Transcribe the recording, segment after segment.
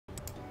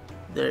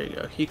There you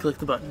go. You click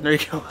the button. There you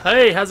go.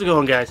 Hey, how's it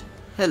going, guys?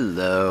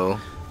 Hello.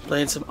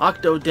 Playing some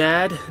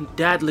OctoDad,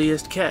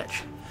 Dadliest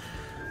Catch.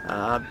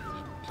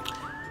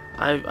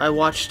 I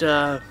watched,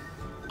 I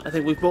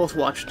think we both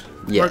watched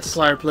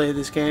Markiplier play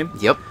this game.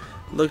 Yep.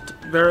 Looked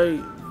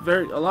a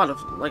lot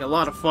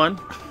of fun.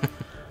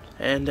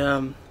 And,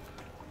 and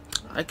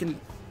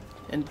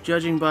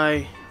judging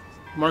by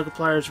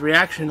Markiplier's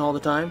reaction all the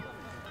time,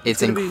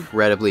 it's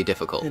incredibly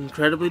difficult.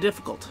 Incredibly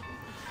difficult.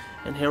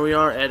 And here we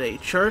are at a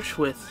church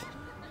with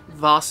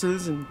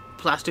vases and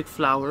plastic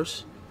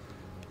flowers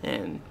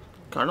and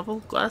carnival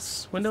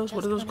glass windows.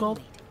 What are those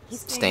called?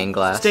 Stained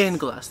glass. Stained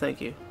glass.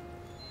 Thank you.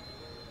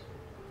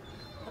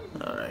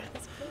 All right.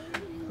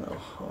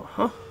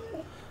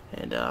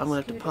 And I'm gonna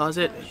have to pause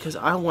it because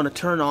I want to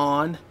turn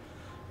on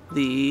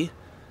the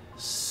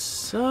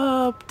subtitles.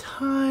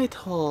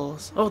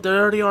 Oh, they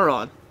already are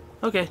on.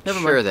 Okay, never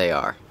mind. Sure they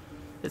are.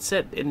 It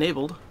said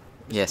enabled.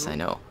 Yes, I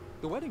know.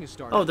 The wedding is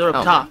starting. Oh, they're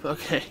up top.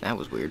 Okay. That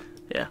was weird.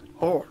 Yeah.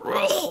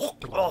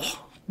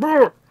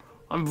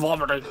 I'm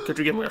vomiting. Could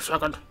you give me a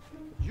second?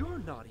 You're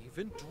not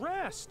even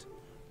dressed.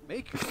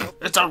 Make yourself.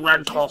 It's a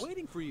rental. He's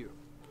waiting for you.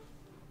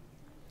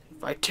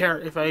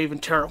 If I even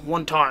tear it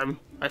one time,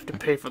 I have to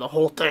pay for the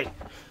whole thing.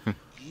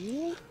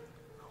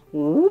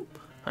 Whoop.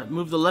 I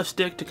move the left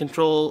stick to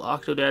control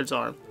OctoDad's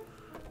arm.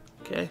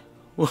 Okay.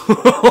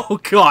 Oh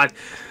God.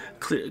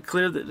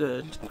 Clear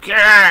the. Get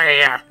out of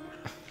here.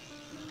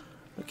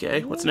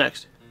 Okay. What's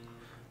next?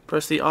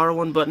 Press the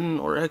R1 button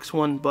or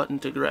X1 button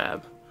to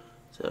grab.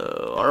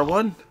 So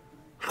R1.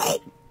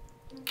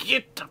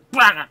 Get the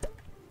bugger.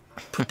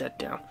 Put that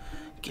down.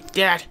 Get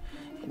that,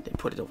 and then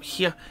put it over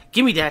here.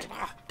 Give me that.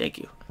 Thank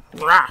you.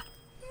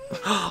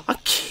 A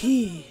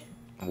key.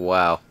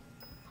 Wow.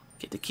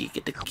 Get the key.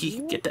 Get the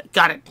key. Get that.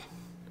 Got it.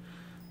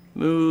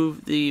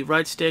 Move the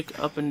right stick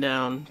up and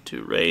down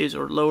to raise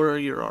or lower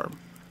your arm.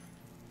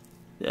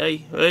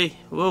 Hey,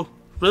 whoa,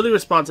 really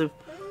responsive.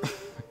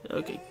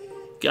 Okay,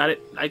 got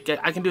it. I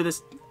can do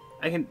this.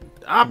 I can.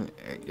 Up.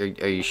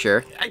 Are you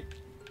sure? I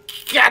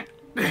can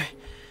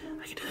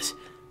do this.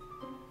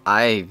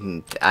 I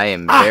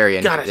am very.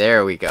 Got it.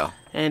 There we go.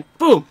 And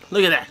boom!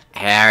 Look at that.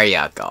 There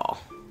you go.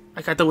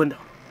 I got the window.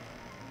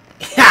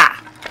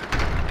 Ha!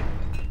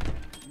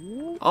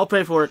 I'll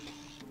pay for it.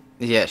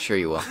 Yeah, sure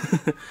you will.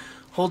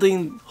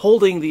 Holding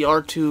the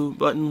R2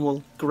 button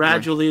will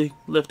gradually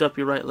lift up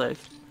your right leg.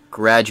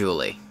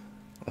 Gradually.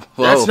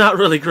 Whoa. That's not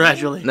really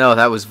gradually. No,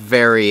 that was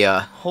very,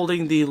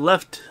 Holding the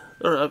left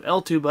or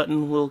L2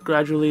 button will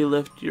gradually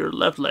lift your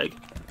left leg.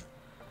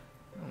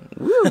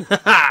 Woo!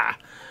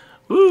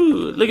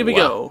 Woo! Look at me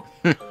go.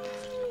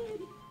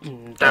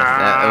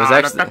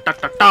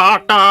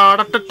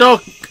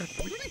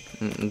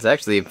 It's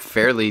actually a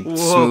fairly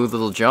smooth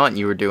little jaunt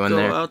you were doing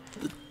there. Go out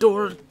the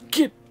door.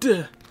 Get.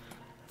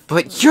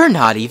 But you're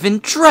not even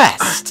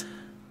dressed.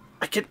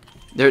 I can.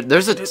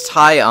 There's a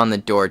tie on the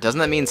door. Doesn't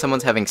that mean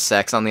someone's having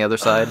sex on the other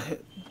side?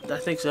 I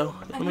think so.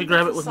 Let me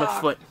grab it with my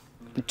foot.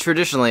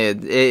 Traditionally,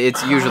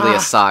 it's usually a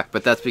sock,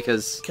 but that's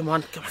because come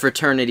on.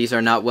 fraternities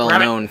are not well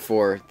known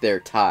for their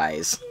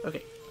ties.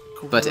 Okay.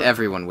 Cool. But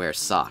everyone wears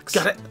socks.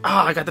 Got it.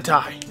 I got the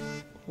tie.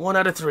 1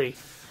 out of 3.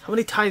 How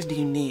many ties do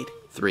you need?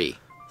 3.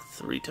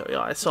 3 ties.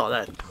 Yeah, I saw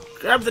that.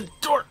 Grab the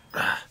door.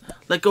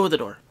 Let go of the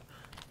door.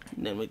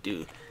 And then we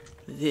do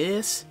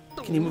this.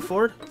 Can you move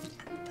forward?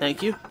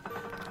 Thank you.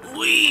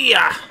 Wee!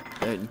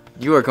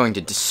 You are going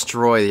to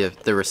destroy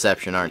the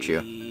reception, aren't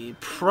you?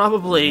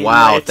 Probably.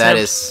 Wow, that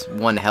is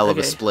one hell of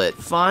a split.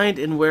 Find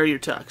and wear your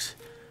tux.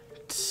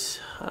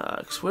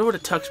 Tux. Where would a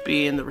tux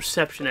be in the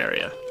reception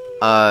area?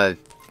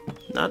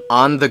 Not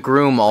on the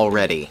groom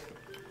already.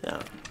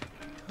 Yeah.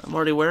 I'm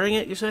already wearing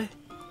it, you say?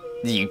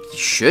 You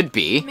should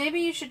be.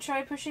 Maybe you should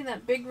try pushing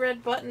that big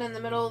red button in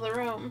the middle of the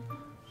room.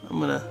 I'm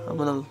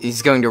gonna...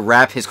 He's going to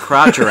wrap his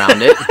crotch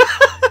around it.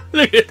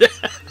 Look at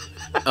that.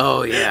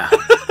 Oh, yeah.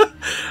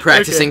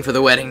 Practicing for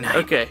the wedding night.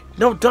 Okay.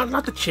 No,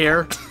 not the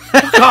chair.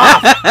 Fuck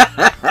off.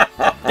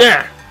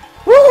 There.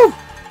 Woo!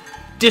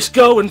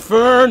 Disco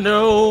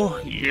Inferno.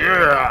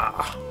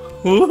 Yeah.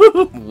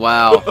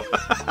 Wow.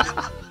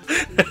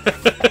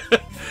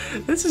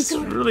 This is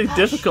really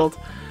difficult.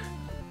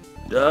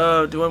 Do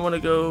I want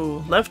to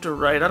go left or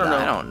right? I don't know.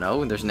 I don't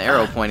know. There's an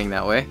arrow pointing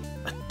that way.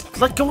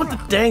 Let go of the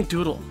dang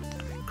doodle.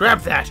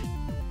 Grab that.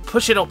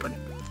 Push it open.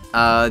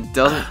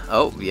 Doesn't...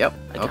 Oh, yep.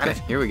 got Okay, it.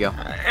 here we go.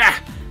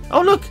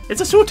 Oh, look.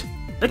 It's a suit.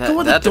 Let go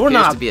of the doorknob.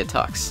 That appears to be a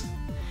tux.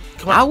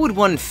 Come on. How would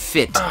one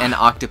fit an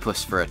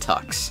octopus for a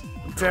tux?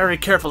 Very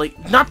carefully.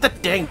 Not the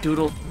dang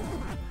doodle.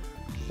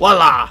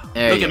 Voila.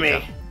 There Look you at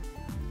me.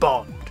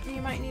 go.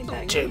 You might need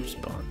that. James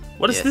Bond.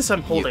 What is this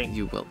I'm holding?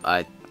 You will.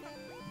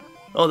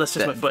 Oh, that's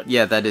just my foot.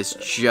 Yeah, that is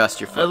just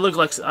your It foot. looked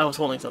like I was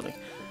holding something.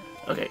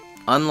 Okay.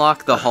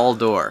 Unlock the hall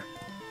door.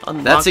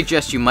 Unlock. That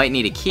suggests you might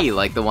need a key,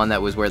 like the one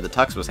that was where the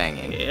tux was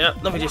hanging. Yeah,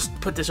 let me just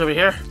put this over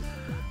here.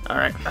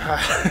 Alright.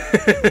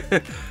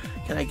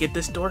 Can I get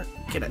this door?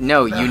 Can I?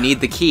 No, you need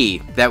the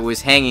key that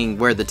was hanging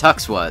where the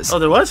tux was. Oh,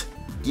 there was?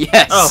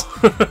 Yes! Oh.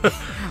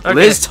 Okay.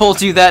 Liz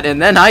told you that,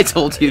 and then I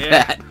told you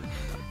that.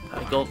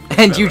 I gold.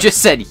 And you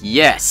just said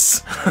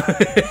yes.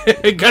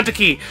 Got the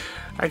key.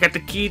 I got the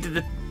key to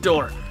the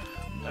door.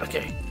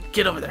 Okay,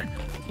 get over there.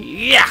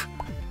 Yeah.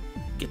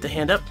 Get the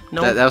hand up.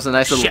 No. That was a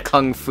nice little Shit.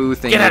 kung fu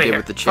thing Get you out of did here.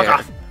 with the Fuck chair.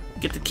 off.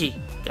 Get the key.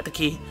 Get the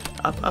key.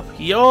 Up, up.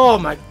 Yo,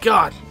 my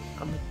God.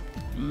 I'm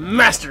a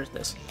master at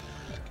this.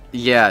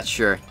 Yeah,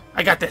 sure.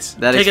 I got this.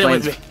 That Take it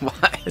explains with me.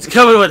 why. It's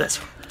coming with us.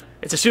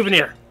 It's a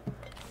souvenir.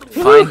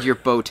 Find your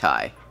bow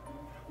tie.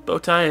 Bow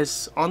tie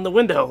is on the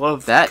window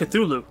of That-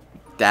 Cthulhu.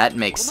 That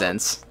makes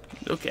sense.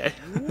 Okay.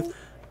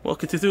 Well,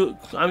 Cthulhu.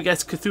 I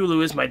guess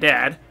Cthulhu is my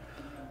dad.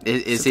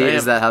 Is Since I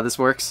am- that how this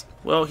works?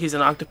 Well, he's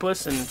an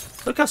octopus, and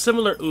look how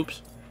similar.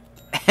 Oops.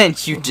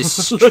 And you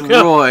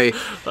destroy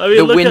I mean,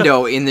 the look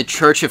window in the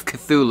Church of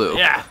Cthulhu.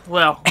 Yeah.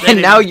 Well. they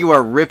And now didn't- you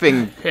are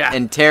ripping Yeah.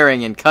 and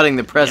tearing and cutting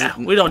the present.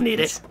 Yeah, we don't need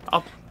it.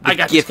 I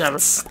got this covered.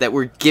 gifts that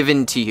were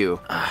given to you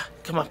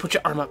Come on, put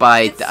your arm up.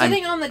 by. It's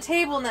sitting on the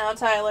table now,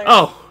 Tyler.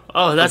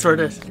 Oh, that's where it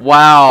is.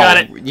 Wow. Got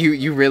it.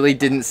 You really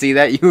didn't see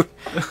that?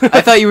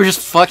 I thought you were just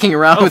fucking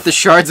around with the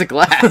shards of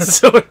glass.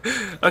 So,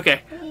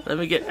 okay, let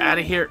me get out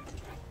of here.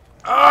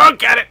 Oh,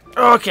 got it.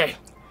 Okay.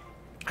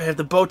 I have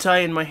the bow tie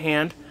in my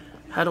hand.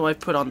 How do I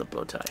put on the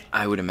bow tie?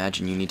 I would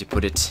imagine you need to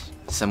put it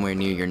somewhere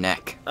near your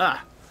neck.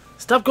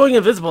 Stop going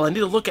invisible. I need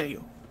to look at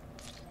you.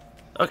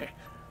 Okay.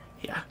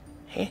 Yeah.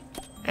 Hey.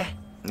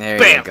 There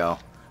Bam. you go.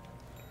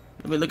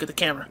 Let me look at the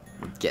camera.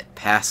 Get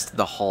past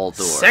the hall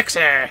door. Sexy.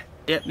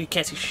 Damn, you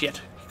can't see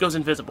shit. He goes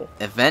invisible.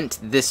 Event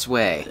this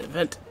way.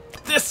 Event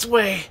this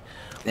way.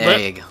 There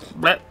you go.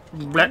 Blep,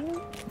 blep,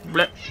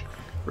 blep.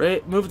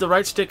 Right, move the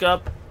right stick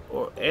up,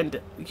 and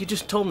you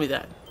just told me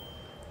that.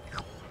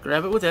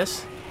 Grab it with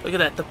this. Look at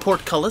that, the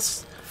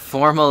portcullis.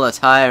 Formal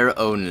attire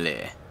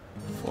only.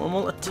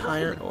 Formal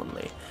attire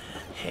only.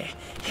 Heh,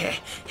 heh,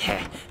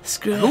 heh.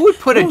 Screw Who would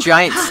put a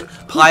giant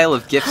pile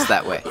of gifts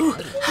that way?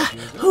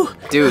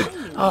 Dude,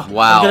 wow.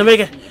 I'm gonna make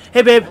it.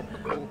 Hey, babe.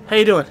 How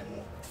you doing?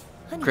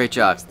 Great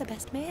job. The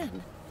best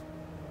man.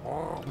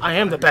 I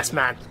am the best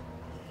man.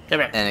 Come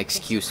here. An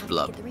excuse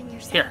blub. The ring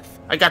yourself. Here,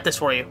 I got this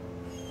for you.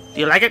 Do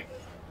you like it?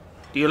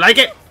 Do you like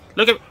it?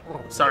 Look at.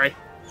 Sorry.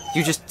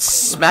 You just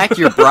smack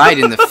your bride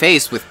in the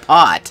face with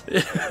pot.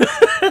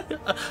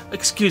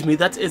 Excuse me.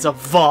 That is a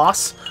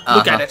vase.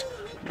 Look at it.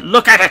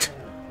 Look at it.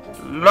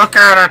 Look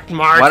at it,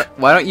 Mark.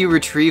 Why don't you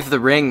retrieve the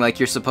ring like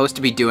you're supposed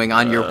to be doing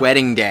on your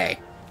wedding day?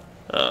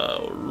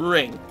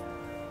 Ring.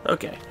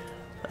 Okay.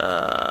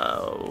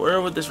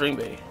 Where would this ring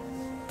be?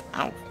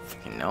 I don't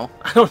fucking know.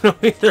 I don't know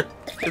either.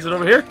 Is it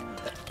over here?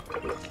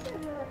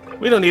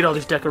 We don't need all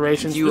these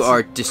decorations. You This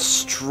are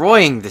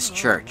destroying this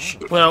church.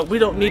 Well, we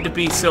don't need to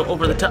be so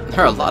over the top.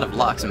 There are a lot of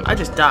locks and I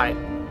just died.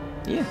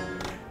 yeah.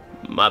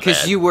 My bad.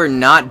 Because you were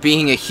not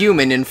being a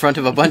human in front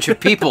of a bunch of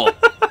people.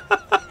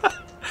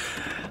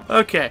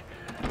 Okay.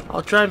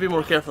 I'll try and be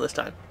more careful this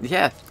time.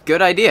 Yeah,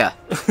 good idea.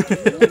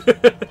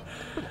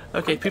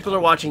 Okay, people are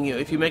watching you.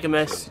 If you make a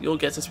mess, you'll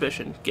get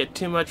suspicion. Get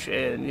too much,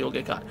 and you'll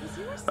get caught.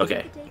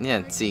 Okay.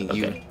 Yeah, see,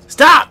 you Okay.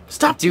 Stop!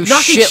 Stop do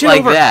knocking shit like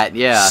over. that,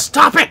 yeah.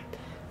 Stop it!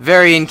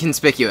 Very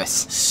inconspicuous.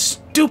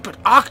 Stupid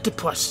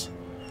octopus!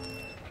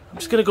 I'm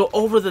just gonna go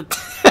over the...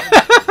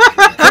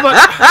 Come on!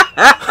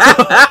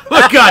 Oh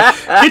my God!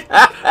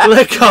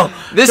 Let go!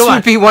 This Come would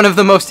on. be one of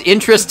the most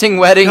interesting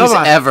weddings Come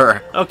on.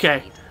 ever.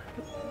 Okay.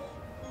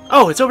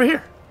 Oh, it's over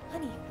here.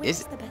 Honey,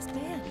 Is- where's the best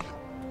man?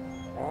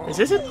 Is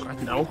this it?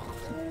 No.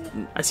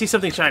 I see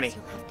something shiny.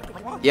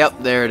 Yep,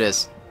 there it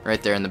is.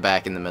 Right there in the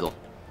back in the middle.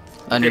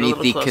 Underneath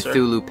the little closer.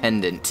 Cthulhu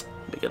pendant.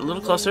 Make it a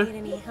little closer. Need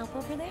any help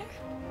over there?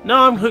 No,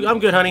 I'm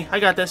good, honey. I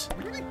got this.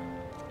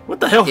 What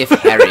the hell? If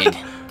harried.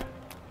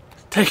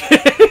 Take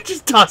it.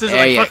 Just tosses it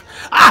There like you- fuck.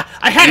 Ah!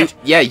 I had it!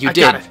 Yeah, you I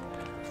did. got it.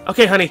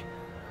 Okay, honey.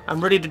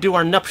 I'm ready to do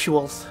our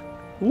nuptials.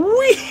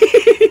 Whee!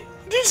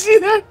 Did you see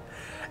that?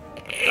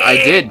 I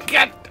did.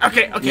 God.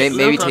 Okay, okay. Maybe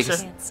Maybe take closer.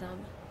 a-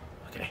 Handsome.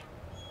 Okay.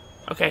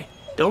 Okay.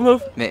 Don't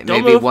move. Maybe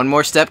Don't move. one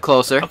more step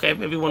closer. Okay,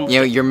 maybe one more. You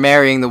know, you're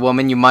marrying the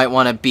woman. You might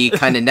want to be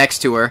kind of next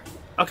to her.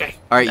 Okay.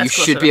 All right, you that's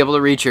close should be enough. able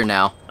to reach her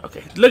now.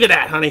 Okay. Look at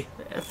that, honey.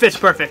 It fits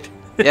perfect.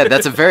 Yeah,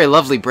 that's a very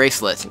lovely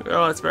bracelet.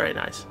 Oh, that's very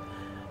nice.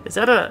 Is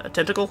that a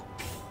tentacle?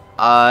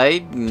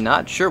 I'm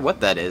not sure what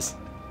that is.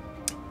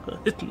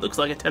 It looks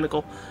like a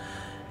tentacle.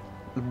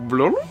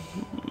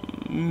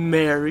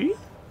 Mary?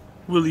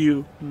 Will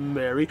you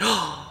marry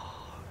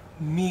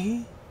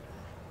me?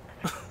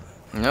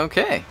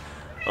 Okay.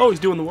 Oh, he's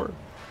doing the worm.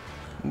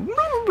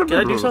 Can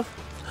I do something?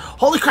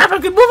 Holy crap, I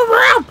can move him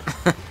around!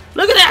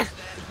 Look at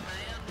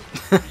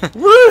that!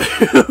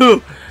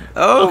 Woo!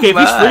 Oh Okay, if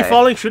he's my. free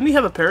falling, shouldn't he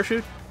have a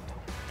parachute?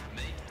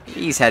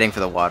 He's heading for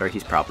the water.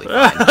 He's probably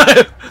fine.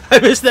 I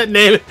missed that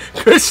name.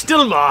 Chris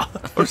Stilma.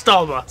 Or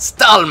Stalma.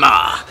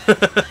 Stalma!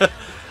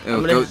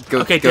 Ooh, go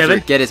Okay, go Devin.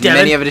 for it. Get as Devin,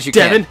 many of it as you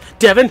Devin, can.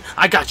 Devin,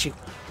 I got you.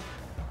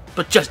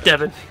 But just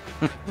Devin.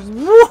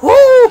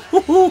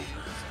 Woohoo!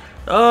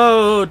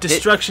 Oh,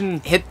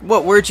 destruction. Hit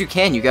what words you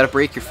can. You gotta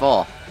break your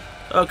fall.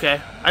 Okay,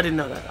 I didn't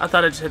know that. I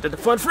thought I just hit the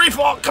fun free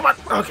fall. Come on.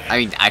 Okay. I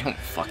mean, I don't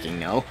fucking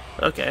know.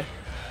 Okay.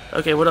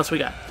 Okay, what else we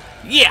got?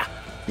 Yeah!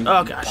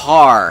 Oh, God.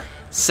 Par.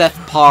 Seth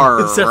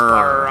Par. Seth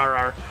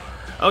Parr.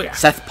 Oh yeah.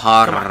 Seth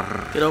Come on.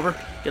 Parr. Get over.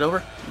 Get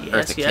over. Yes,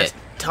 Eartha yes.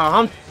 Kitt.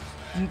 Tom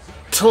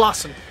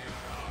Tlosson.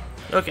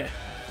 Okay.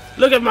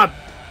 Look at my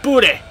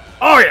booty.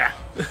 Oh yeah.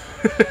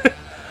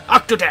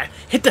 OctoDad.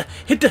 Hit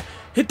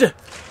the.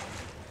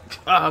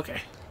 Oh,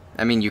 okay.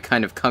 I mean, you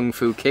kind of kung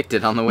fu kicked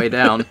it on the way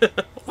down.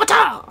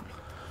 Wata!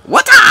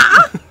 What?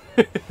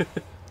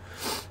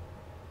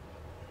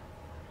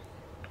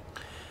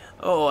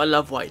 Oh, I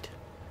love white.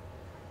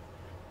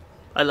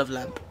 I love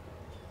lamp.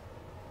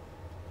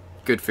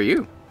 Good for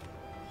you.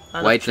 I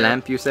love White cherry.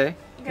 lamp, you say?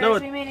 Guys, No,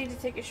 we may need to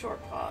take a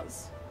short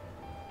pause.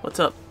 What's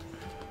up?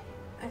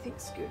 I think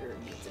Scooter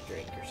needs a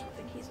drink or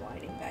something. He's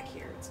whining back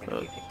here. It's going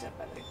to be picked up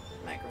by the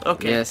microphone.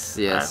 Okay. Yes,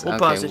 yes. Alright,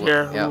 we'll okay, pause it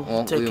here. yeah,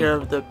 we'll take care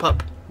of the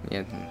pup.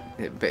 Yeah,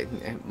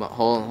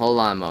 hold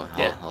on a moment.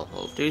 Yeah.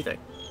 Hold. Do you think?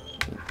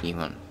 You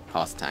want to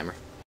pause the timer?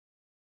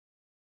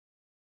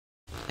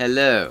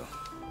 Hello.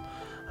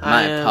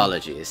 My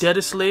apologies. Dead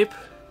asleep.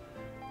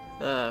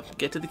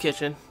 Get to the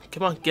kitchen.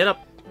 Come on, get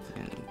up.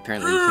 And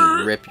apparently you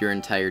can rip your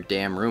entire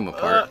damn room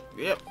apart.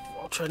 Yep.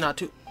 I'll try not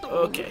to.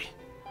 Okay.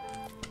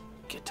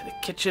 Get to the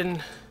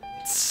kitchen.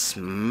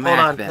 Smack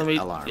Hold on. that Let me.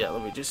 alarm. Yeah.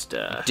 Let me just.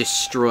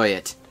 Destroy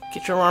it.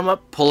 Get your arm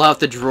up. Pull out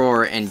the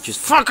drawer and just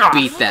Fuck off!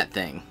 beat that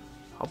thing.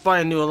 I'll buy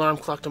a new alarm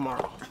clock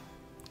tomorrow.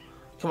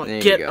 Come on, There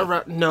you get go.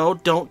 around. No,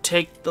 don't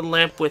take the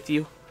lamp with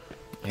you.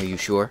 Are you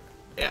sure?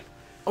 Yeah.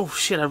 Oh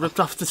shit! I ripped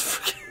off this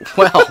freaking.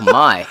 Well,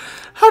 my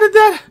How did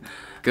that?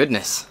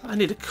 goodness. I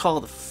need to call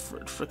the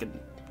freaking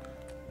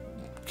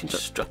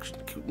construction.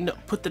 No,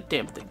 put the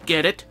damn thing.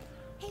 Get it.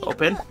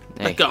 Open.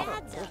 Hey. Let go.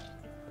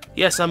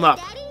 Yes, I'm up.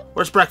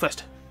 Where's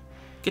breakfast?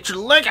 Get your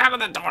leg out of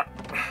the door.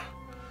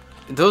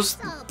 Those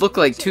look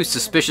like two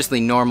suspiciously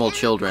normal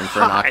children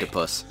for an Hi.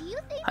 octopus. Do you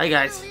think Hi, I'm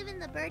guys. gonna live in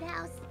the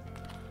birdhouse?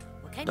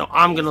 No,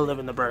 I'm gonna live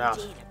in the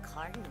birdhouse.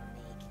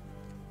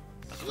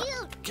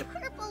 Cute, Get-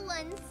 purple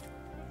ones.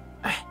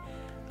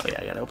 Oh yeah,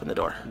 I gotta open the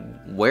door.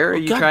 Where are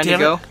you God trying to damn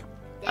go?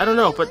 it. I don't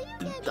know, but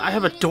I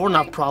have a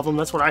doorknob problem.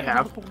 That's what I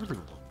have.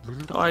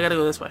 Oh, I gotta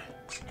go this way.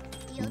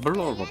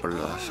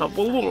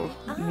 So,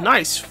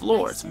 nice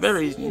floor. It's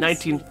very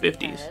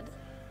 1950s.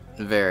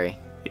 Very.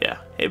 Yeah.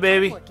 Hey,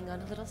 baby. Working on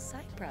a little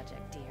side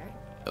project,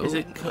 dear. Is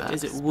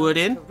it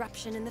wooden?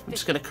 I'm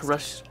just gonna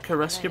caress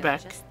your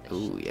back.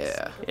 Ooh,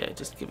 yeah. Yeah,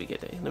 just let me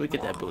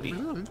get that booty.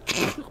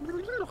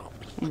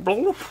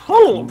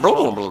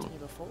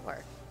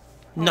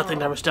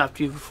 Nothing ever stopped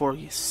you before,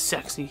 you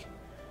sexy.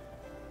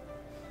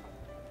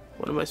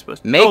 What am I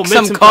supposed to Make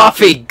some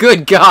coffee.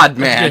 Good God,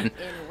 man.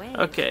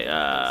 Okay,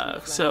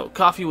 so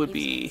coffee would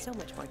be So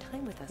much more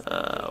time with us.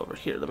 over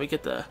here. Let me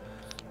get the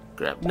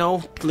grab.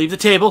 No, leave the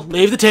table.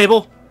 Leave the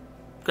table.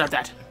 Grab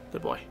that.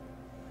 Good boy.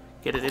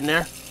 Get it in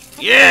there.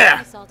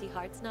 Yeah. Salty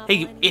Hearts novel Hey,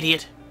 you anymore?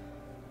 idiot.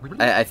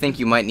 I think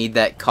you might need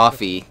that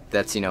coffee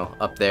that's,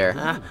 up there.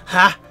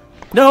 Ha.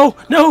 No.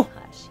 Hush,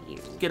 you.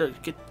 Get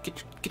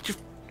your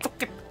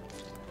fucking.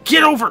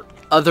 Get over.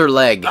 Other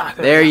leg. Ah,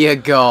 There you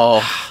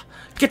go.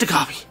 Get the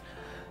coffee.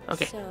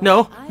 Okay. So,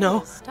 No. I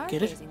was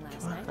Get it. stargazing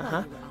last night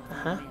while you were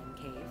all in the man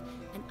cave,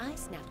 and I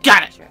snapped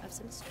Got a it. picture of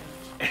some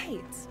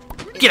strange lights.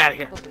 Get out of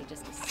here. Probably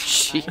just a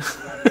Jeez.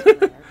 surprise to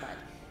others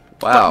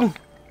but Wow.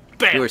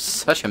 Bam. You are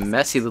such a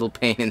messy little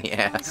pain in the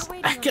ass. we're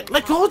waiting on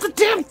Let go of the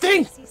damn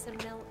thing. see some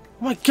milk.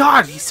 Oh my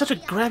God, he's such a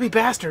grabby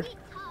bastard.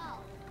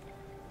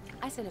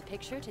 I sent a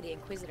picture to the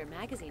Inquisitor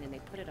magazine and they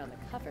put it on the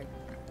cover.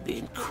 The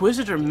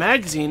Inquisitor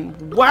magazine.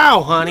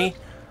 Wow, honey.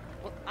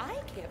 Well, I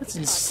can't That's be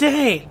caught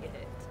insane. doing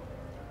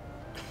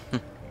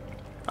it.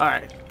 All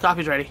right,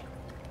 coffee's ready.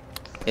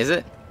 Is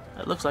it?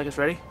 It looks like it's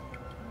ready.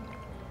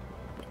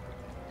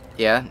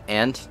 Yeah,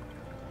 and?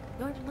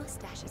 Your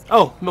mustache is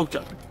Oh, milk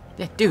jug.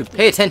 Yeah, dude,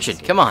 pay attention.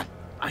 Come on.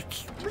 I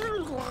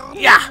can't.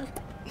 Yeah.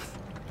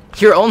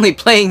 You're only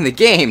playing the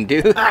game,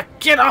 dude.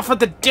 Get off of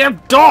the damn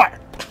door.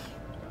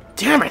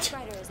 Damn it.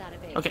 Strider is out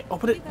of ink. Okay,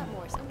 open it. We've got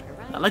more somewhere,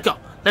 right? Let go.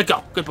 Let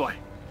go. Good boy.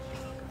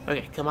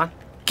 Okay, come on.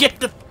 Get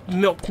the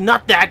milk.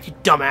 Not that, you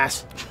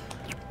dumbass.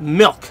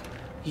 Milk.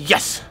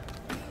 Yes.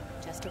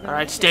 Just a All right,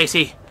 reminder,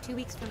 Stacy. 2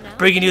 weeks from now,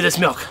 Bringing you this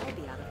milk. I'll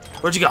be out of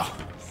town. Where'd you go?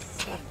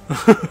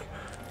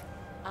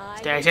 I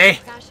Stacy? was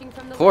crashing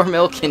from the Pour window.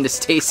 milk into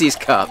Stacy's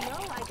cup. No,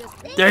 I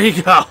just There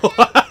you go. Oh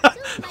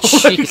my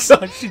Jeez.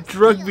 God, she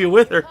drugged me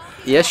with her.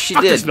 Yes, she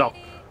Fuck this did. milk.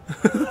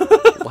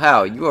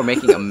 Wow, you are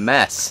making a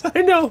mess.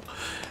 I know.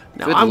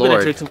 Now Good I'm gonna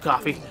Lord. drink some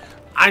coffee.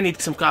 I need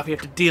some coffee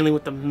after dealing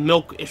with the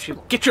milk issue.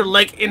 Get your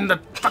leg in the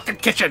fucking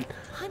kitchen.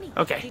 Honey,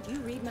 Okay. did you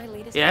read my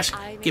latest Yes? book?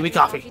 I Give me made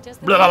coffee. just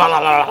the Blah, blah, way blah, I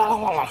blah, like blah,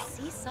 blah, blah.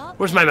 Sea salt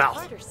Where's my and mouth?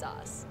 tartar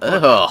sauce.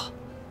 Ugh.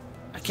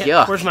 I can't.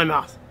 Yuck. Where's my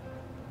mouth?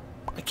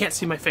 I can't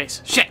see my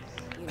face. Shit.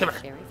 You Come know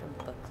here. Sherry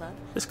from book club?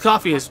 This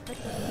coffee is. But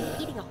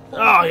eating a whole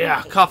Oh yeah,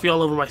 pancake. coffee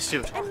all over my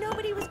suit. And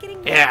nobody was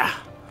getting Yeah.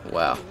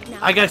 Wow. Now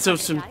I got I'm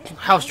some on a diet.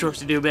 house chores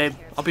to do, babe.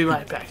 I'll be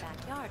right back.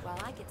 Backyard while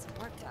I get some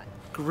work done.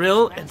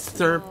 Grill and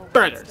serve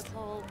burgers.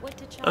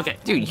 Okay.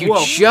 Dude, you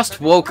Whoa. just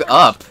woke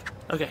up.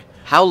 Okay.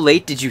 How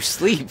late did you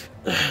sleep?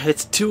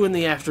 It's 2 in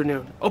the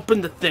afternoon.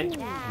 Open the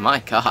thing. My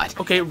God.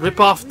 Okay, rip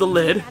off the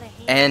lid.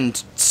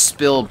 And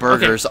spill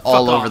burgers fuck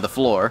all over off. the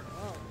floor.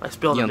 I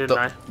spilled You it, know, didn't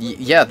I?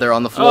 yeah, they're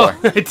on the floor.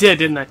 Oh, I did,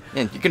 didn't I?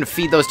 Man, you're gonna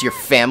feed those to your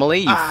family,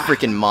 you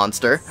freaking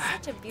monster.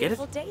 Such a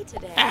beautiful day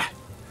today.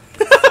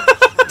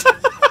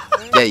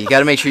 Yeah, you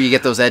gotta make sure you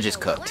get those edges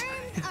cooked.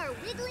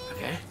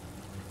 Okay.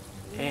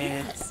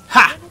 And Yes.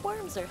 ha! The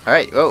worms are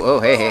Alright, oh,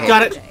 hey.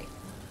 Got it.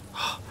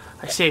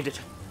 I saved it.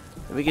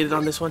 Let me get it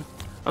on this one.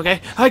 Okay.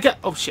 I got.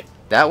 Oh shit.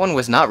 That one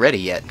was not ready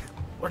yet.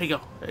 Where'd he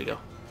go? There you go.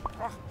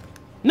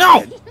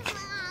 No!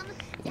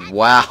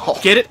 Wow.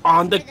 Get it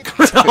on the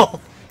grill.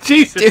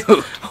 Jesus.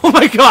 Dude. Oh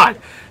my god.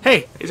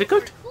 Hey, is it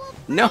cooked?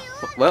 No.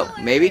 Well,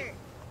 maybe.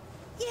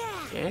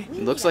 Okay.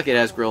 It looks like it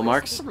has grill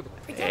marks.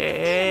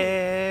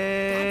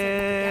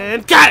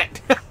 And got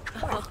it.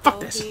 Fuck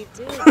this. he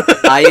did.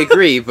 I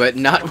agree, but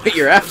not what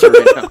you're after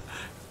right now.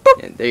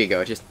 Yeah, there you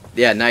go. Just,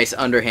 yeah, nice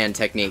underhand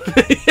technique.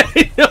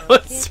 I know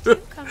it's Get too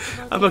true.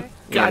 comfortable, I'm a dear.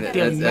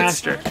 goddamn that's-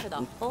 master. For the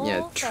whole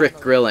Yeah, trick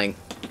family. grilling.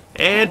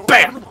 And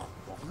bam.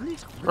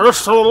 It's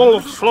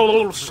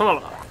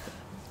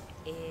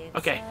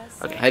Okay,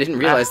 a okay. I didn't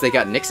realize they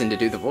got Nixon to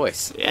do the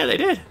voice. Yeah, they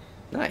did.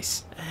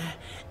 Nice.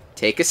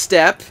 Take a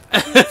step,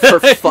 for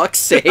fuck's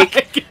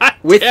sake. God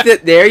With damn. the,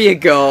 there you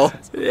go.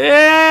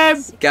 Yeah,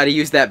 Gotta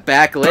use that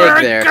back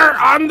leg there. burger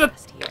on the.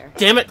 here.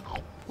 Damn it.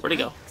 Where'd he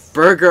go?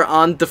 Burger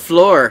on the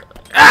floor.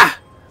 Ah!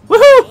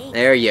 Woohoo!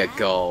 There you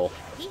go.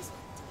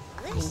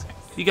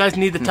 You guys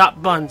need the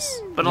top buns,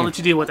 but I'll let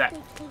you deal with that.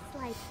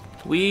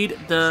 Weed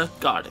the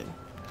garden.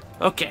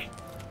 Okay,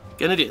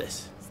 gonna do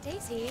this.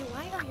 Stacy,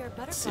 why are your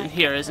butterfly It's in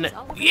here, isn't it?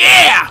 always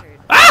Yeah! ordered?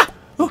 Ah!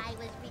 Ooh,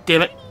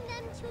 damn it.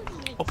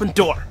 Open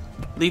door.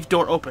 Leave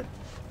door open.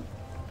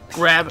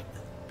 Grab.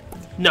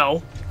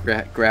 No.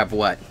 Grab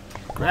what?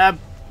 Grab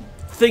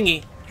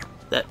thingy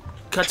that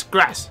cuts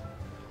grass.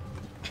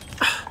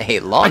 Hey, I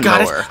got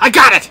lawnmower. it. I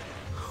got it.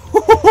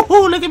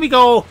 Look at me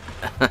go.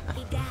 Hey,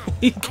 Dad,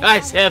 You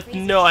guys have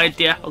no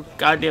idea how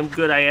goddamn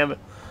good I am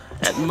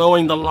at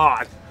mowing the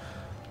lawn.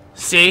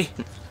 See?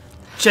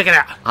 Check it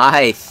out.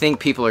 I think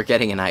people are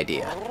getting an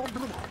idea.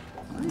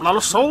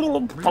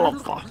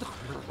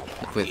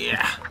 With,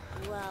 Yeah.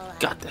 well,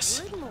 Got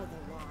this. I would mow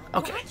the lawn.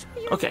 Okay. Watch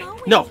where you're Okay.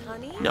 going, No.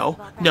 honey. No.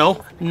 About No.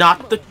 that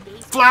Not the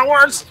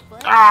flowers.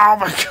 Oh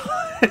my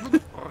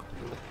god.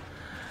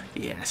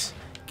 Yes.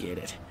 Get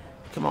it.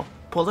 Come on.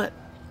 Pull it.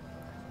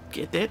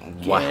 Get it.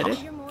 Wow. Get Your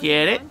it. mowing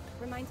Get it. lawn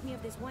reminds me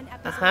of this one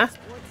episode Uh-huh. of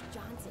Sports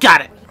Johnson,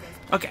 Got it. where he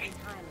goes Okay. back in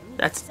time and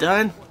That's meets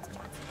done. Sports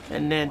Johnson.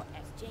 And then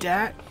SJ.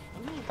 that.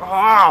 And he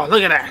Oh,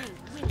 look at that.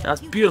 That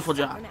was a beautiful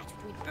job. match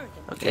between Earth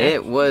and Okay.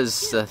 it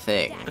was a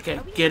thing. Okay.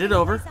 Get it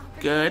over.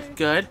 Good.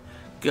 Good.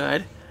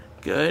 Good.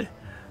 Good.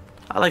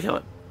 I like how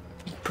it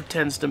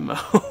pretends to mow.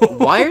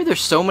 Why are there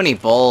so many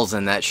balls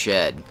in that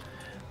shed?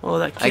 Oh,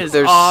 that Like, kid's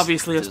there's-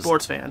 obviously a there's-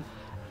 sports fan.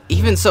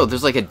 Even so,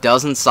 there's like a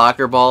dozen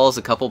soccer balls,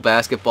 a couple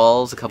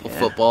basketballs, a couple Yeah.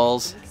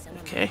 footballs.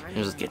 Okay.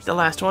 Get the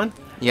last one.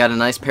 You got a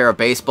nice pair of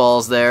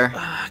baseballs there,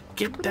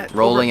 Get that.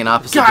 rolling over. in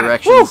opposite Got it.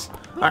 directions.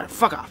 Woo! Alright,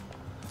 fuck off.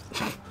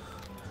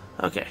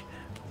 Okay.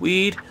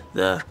 Weed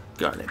the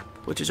garden,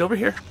 which is over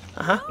here.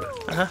 Uh-huh.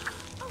 Uh-huh.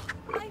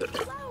 my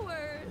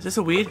flowers. Is this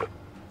a weed?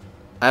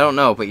 I don't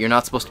know, but you're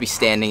not supposed to be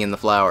standing in the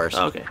flowers.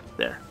 Okay,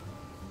 there.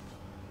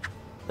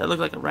 That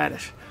looked like a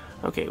radish.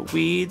 Okay,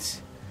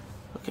 weeds.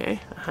 Okay,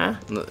 uh-huh.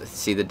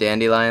 See the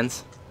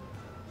dandelions?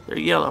 They're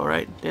yellow,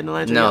 right?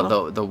 Dandelions are No,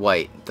 yellow? the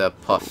white, the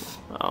puff.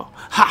 Oh.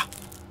 Ha!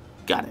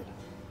 Got it.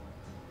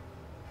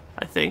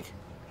 I think.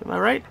 Am I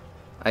right?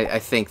 I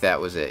think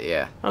that was it,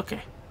 yeah. Okay.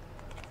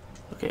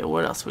 Okay,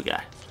 what else we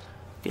got?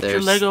 Get your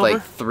There's leg over.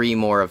 like 3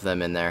 more of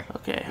them in there.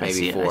 Okay, I Maybe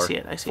see it, 4. I see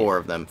it, I see Four it.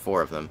 of them,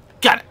 4 of them.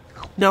 Got it!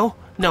 No,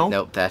 no.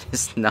 Nope, that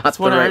is not That's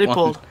the one I right already one.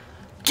 pulled.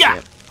 Yeah!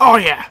 Yep. Oh,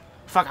 yeah!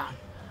 Fuck off.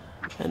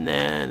 And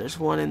then there's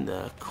one in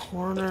the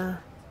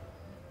corner.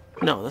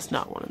 No, that's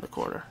not one in the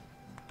corner.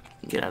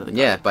 Get out of the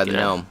Yeah, garden. by the Get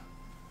out. gnome.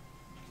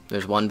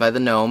 There's one by the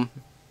gnome,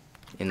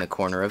 in the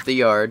corner of the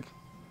yard,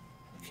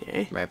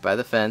 Okay. right by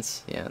the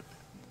fence. Yeah.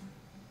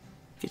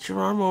 Get your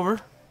arm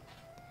over.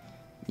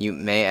 You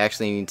may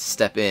actually need to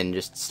step in,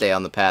 just stay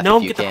on the path No,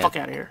 if you get can. the fuck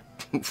out of here.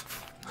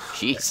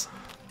 Jeez.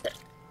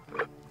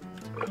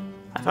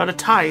 I found a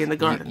tie in the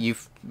garden.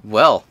 You've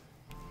well,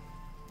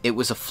 it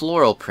was a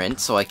floral print,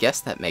 so I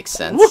guess that makes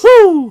sense.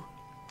 Woohoo!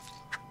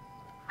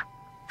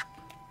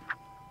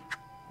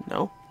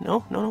 No,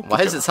 no, no, no.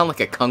 Why does it sound like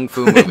a kung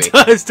fu movie?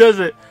 It does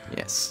it?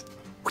 Yes.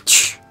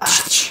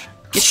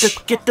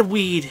 Get the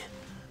weed.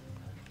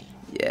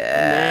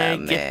 Yeah,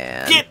 And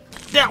man. Get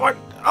that one.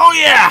 Oh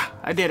yeah,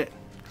 I did it.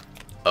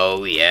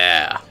 Oh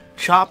yeah.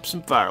 Chop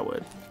some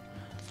firewood.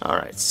 All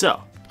right,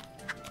 so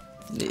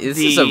This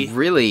is a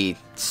really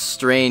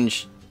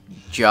strange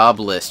job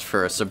list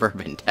for a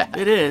suburban dad.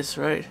 it is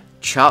right.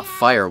 Chop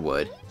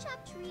firewood.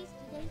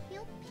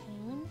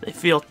 They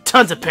feel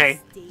tons of pain.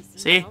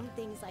 See? Some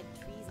things like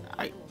trees and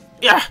I, animals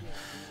don't yeah.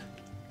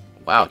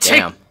 Wow,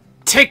 damn.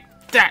 Take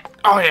that.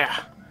 Oh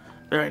yeah.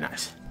 Very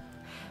nice.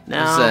 This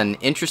Now is an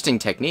interesting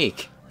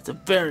technique. it's a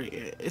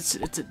very it's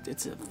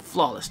a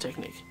flawless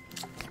technique.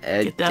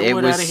 Get that it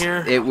wood was, outta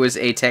here. It was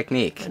a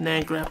technique. And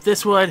then grab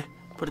this wood,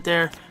 put it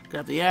there,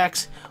 grab the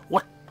axe.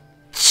 What?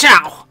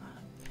 Chow!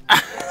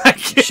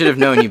 Should have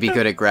known you'd be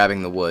good at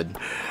grabbing the wood.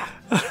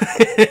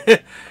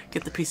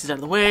 Get the pieces out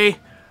of the way.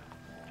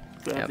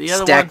 Grab Yep, the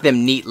other stack one.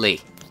 them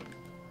neatly.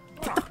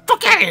 Get the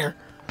fuck out of here!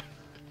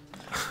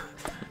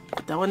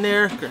 Put that one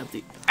there. Grab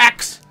the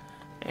axe.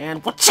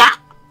 And whatcha?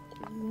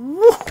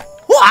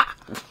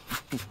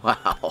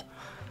 Wow.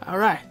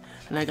 Alright.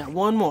 And I got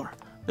one more.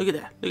 Look at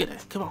that. Look at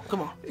that. Come on,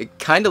 come on. It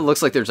kind of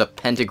looks like there's a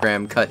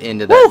pentagram cut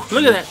into Woo! that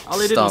Look at that. All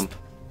they did was stump.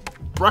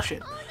 brush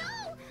it.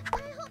 I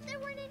hope there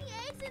weren't any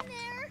eggs in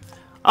there.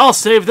 I'll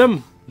save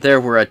them.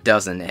 There were a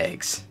dozen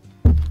eggs.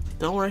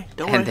 Don't worry.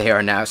 Don't And worry. they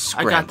are now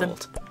I got them.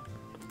 scrambled.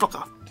 Fuck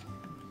off.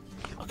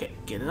 Okay,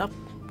 get it up.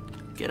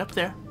 Get up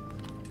there.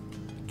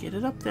 Get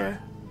it up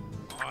there.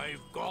 I've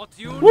got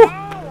you Woo!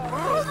 now.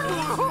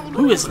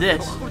 Who is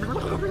this?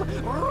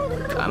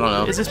 I don't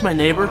know. Is this my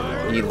neighbor?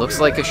 He looks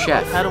like a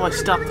chef. How do I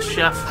stop the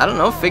chef? I don't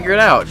know. Figure it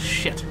out.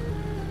 Shit.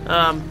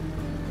 I'll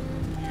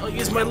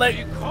use my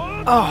leg.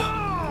 Oh,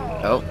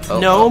 Oh.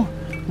 gnome,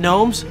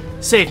 gnomes,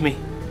 save me.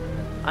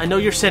 I know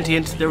you're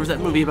sentient. There was that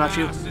movie about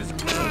you.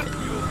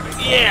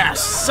 Yeah,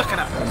 suck it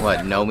up. What,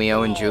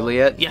 Nomeo and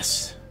Juliet?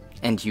 Yes.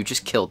 And you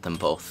just killed them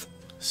both.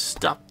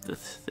 Stop the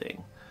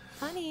thing.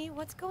 Honey,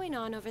 what's going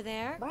on over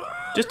there?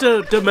 Just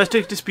a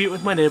domestic dispute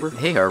with my neighbor.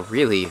 They are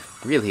really,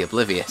 really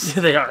oblivious.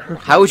 They are.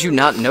 How would you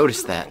not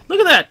notice that? Look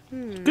at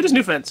that. Good as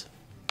new fence.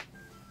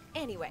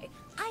 Anyway,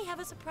 I have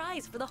a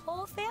surprise for the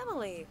whole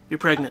family. You're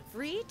pregnant.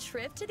 Free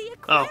trip to the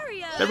Oh,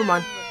 aquarium. never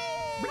mind.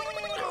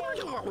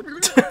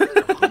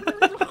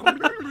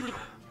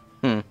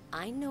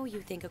 I know you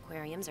think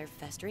aquariums are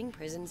festering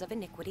prisons of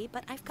iniquity,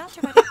 but I've got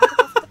to write an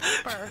article for the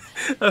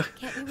paper.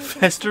 Can't you make an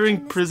Festering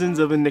exception this prisons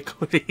time? of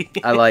iniquity.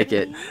 I like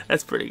it.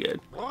 That's pretty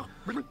good. Oh,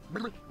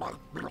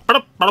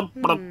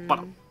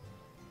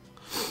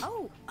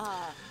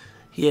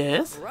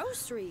 Yes.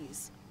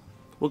 groceries.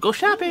 We'll go We need to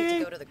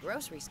shopping. go to the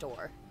grocery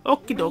store.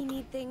 Okie We doke.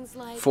 need things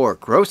like For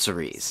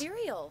groceries.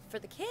 cereal for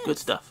the kids. Good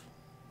stuff.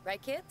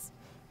 Right, kids?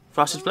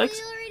 Frosted Flakes?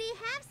 We already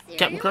have cereal.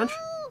 Captain Crunch?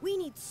 We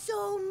need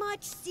so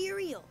much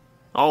cereal.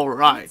 All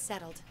right. It's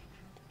settled.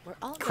 We're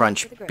all going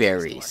Crunch to the grocery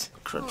berries. store.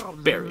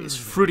 Crunch berries,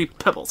 fruity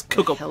pebbles,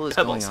 cocoa hell is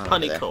pebbles, going on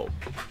over there? honeycomb.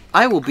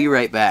 I will be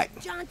right back.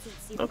 Johnson's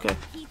seafood Okay.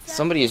 pizza,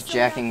 Somebody is soda,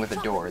 jacking with a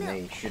chocolate door and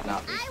milk. they should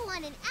not be. I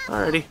want an apple.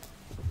 Alrighty.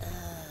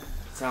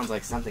 Sounds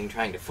like something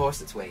trying to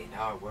force its way into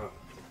our world.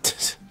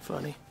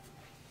 Funny.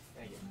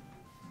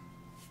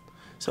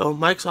 So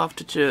Mike's off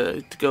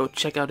to go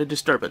check out a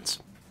disturbance.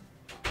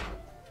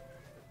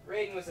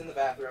 Raiden was in the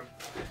bathroom.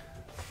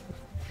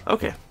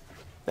 Okay.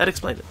 That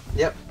explained it.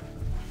 Yep.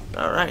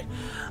 Alright.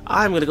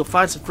 I'm gonna go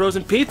find some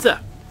frozen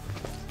pizza.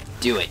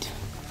 Do it.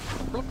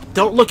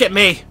 Don't look at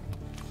me!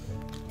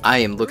 I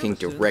am looking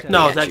directly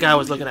No, at that you. guy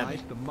was looking at me.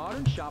 The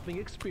modern shopping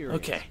experience.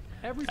 Okay.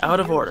 Everything Out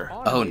of here is order.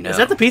 Oh, no. Is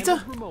that the pizza?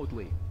 handled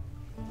remotely.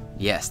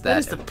 Yes, That that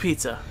is the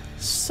pizza.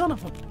 Son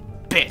of a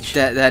bitch.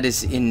 that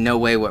is in no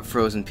way what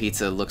frozen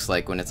pizza looks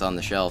like when it's on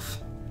the shelf.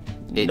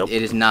 It, Nope.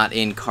 it is not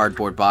in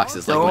cardboard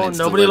boxes like when Don't it's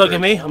nobody look delivered.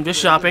 at me. I'm just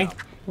shopping.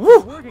 Woo!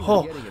 Working on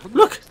Oh, getting it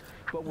look! fixed,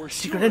 but we're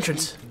Secret sure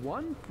entrance. at least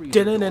one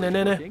freezer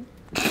Da-na-na-na-na. door is working.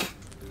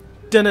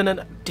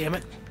 Dun-dun-dun. Damn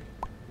it.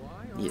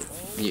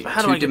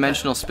 How do I get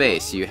Two-dimensional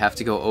space. You have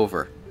to go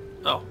over.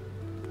 Oh.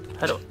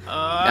 How do...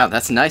 Wow,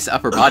 that's nice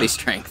upper body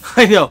strength.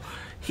 I know.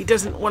 He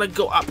doesn't want to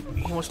go up.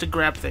 He wants to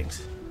grab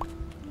things.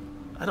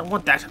 I don't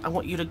want that. I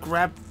want you to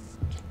grab...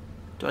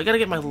 Do I gotta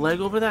get my leg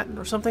over that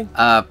or something?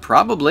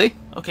 Probably.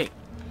 Okay.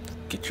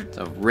 Get your...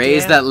 So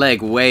raise Damn. that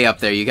leg way up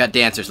there. You got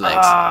dancer's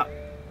legs.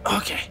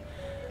 Okay.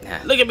 Nah.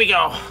 Look at me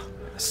go.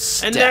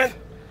 Step. And then...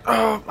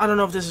 Oh, I don't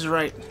know if this is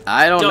right.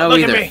 I don't know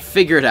look at either. me.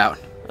 Figure it out.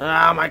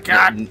 Oh my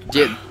god.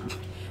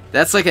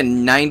 That's like a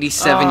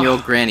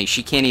 97-year-old granny.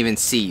 She can't even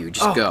see you.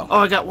 Just go. Oh,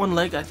 I got one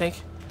leg, I think.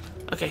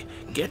 Okay,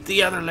 get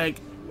the other leg.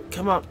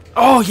 Come on.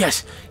 Oh,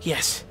 yes.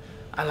 Yes.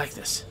 I like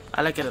this.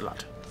 I like it a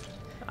lot.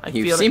 I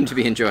You feel seem it. to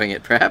be enjoying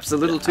it, perhaps a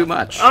little too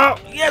much. Oh,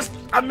 yes.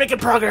 I'm making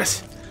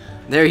progress.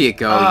 There you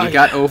go. Oh, You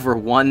got over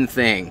one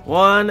thing.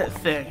 One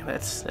thing.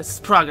 That's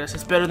progress.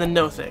 It's better than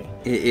no thing.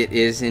 It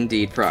is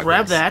indeed progress.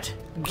 Grab that.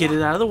 Get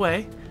it out of the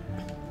way.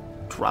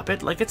 Drop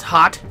it like it's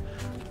hot.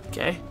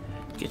 Okay.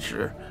 Get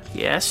your...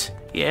 Yes.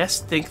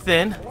 Yes. Think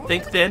thin.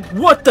 Think thin.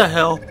 What the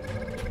hell?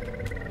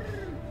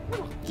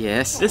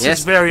 Yes. This yes.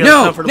 is very no,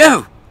 uncomfortable.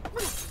 No.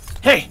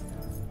 Hey.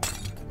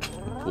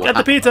 Got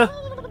the pizza.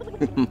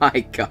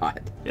 My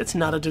God. It's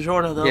not a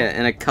DiGiorno, though. Yeah,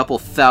 and a couple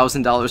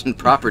 $1,000 in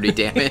property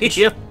damage.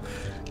 Yep.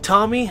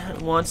 Tommy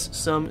wants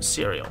some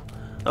cereal.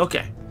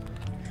 Okay.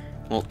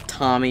 Well,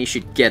 Tommy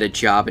should get a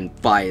job and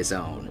buy his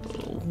own.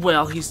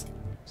 Well, he's...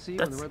 See, when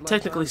That's the red lights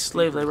technically are,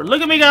 slave labor.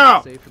 Look at me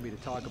go! safe for me to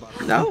talk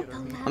about. No,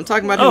 I'm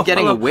talking about him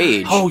getting hello. a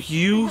wage. Oh,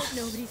 you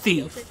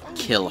thief.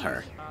 Kill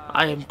her.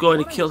 I am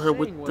going to kill her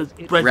with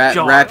the red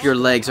jar. Wrap your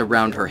legs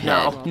around her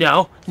head. No,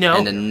 no, no.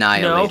 And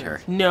annihilate no,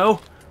 her.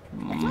 No.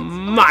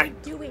 Mine.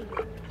 You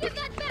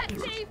got back,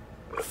 Dave.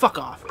 Fuck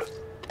off.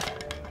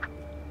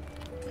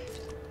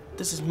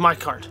 This is my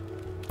cart.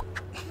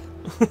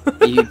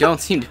 You don't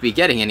seem to be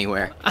getting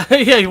anywhere.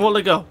 Yeah, you won't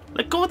let go.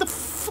 Let go of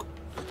the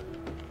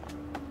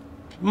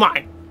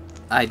Mine.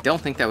 I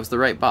don't think that was the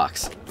right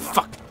box.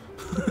 Fuck.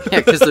 Yeah,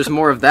 because there's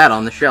more of that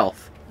on the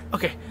shelf.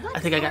 Okay, I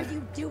think I got it.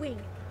 you doing?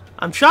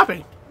 I'm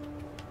shopping.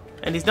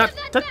 And he's not...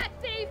 Give that back,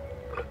 thief!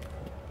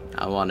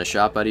 I want to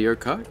shop out of your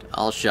cart.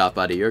 I'll shop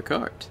out of your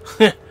cart.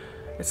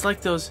 It's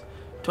like those...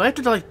 Do I have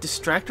to, like,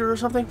 distract her or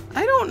something?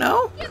 I don't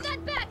know. Give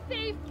that back,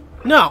 thief!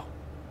 No!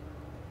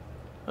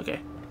 Okay.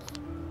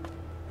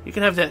 You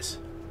can have this.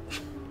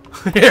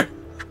 Here.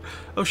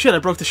 Oh shit, I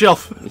broke the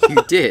shelf.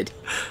 You did.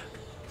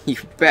 You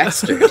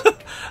bastard.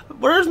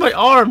 Where's my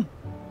arm?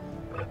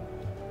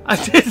 I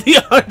did the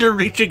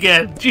underreach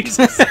again.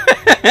 Jesus.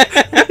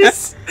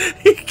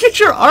 Get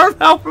your arm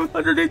out from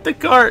underneath the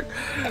cart.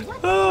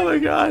 Oh my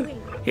god.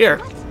 Here.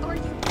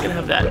 You can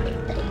have that.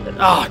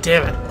 Oh,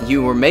 damn it.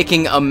 You were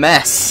making a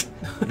mess.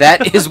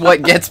 That is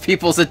what gets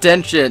people's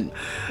attention.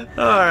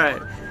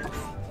 Alright.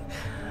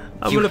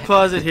 I'm gonna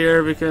pause it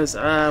here because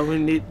we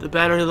need the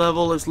battery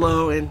level is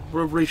low and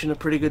we're reaching a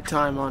pretty good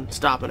time on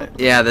stopping it.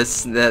 Yeah,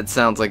 that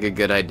sounds like a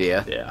good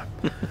idea. Yeah.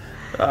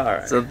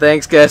 Alright. So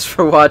thanks guys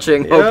for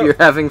watching. Yep. Hope you're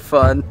having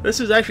fun. This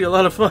is actually a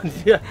lot of fun.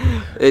 Yeah.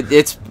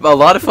 It's a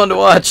lot of fun to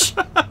watch.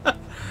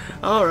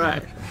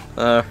 Alright.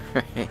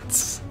 Alright.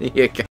 See you guys.